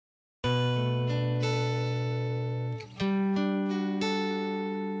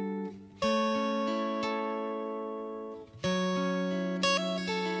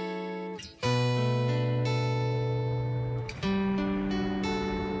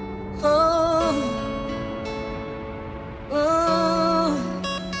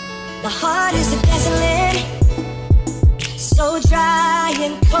My heart is a desolate, so dry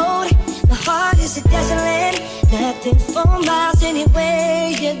and cold. My heart is a desolate, nothing for miles anywhere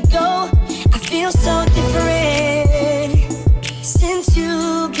you go. I feel so different since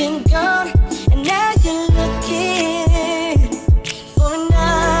you've been gone, and now you're looking for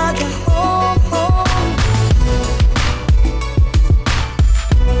another home.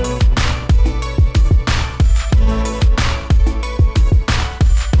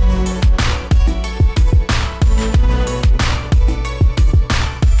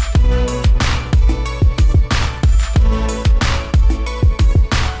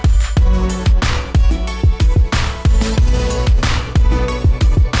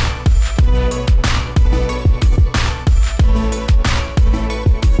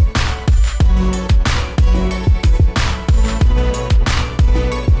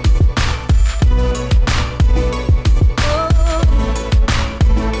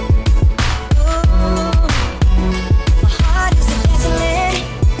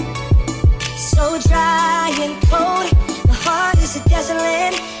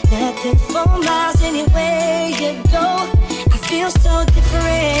 Nothing for miles anywhere you go. I feel so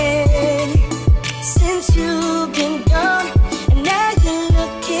different since you've been gone, and now you're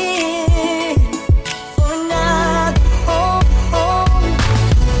looking for another home.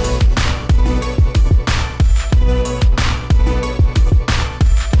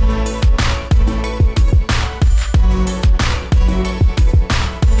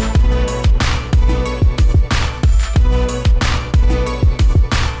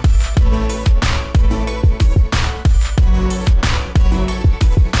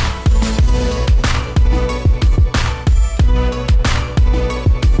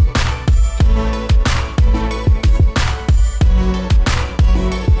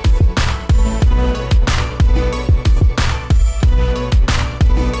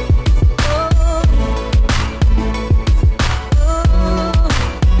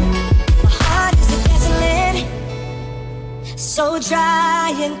 So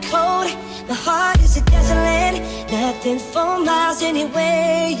dry and cold, the heart is a desolate, nothing for miles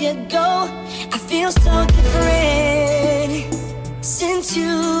anywhere you go. I feel so different since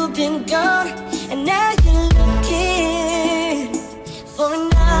you've been gone, and now you're looking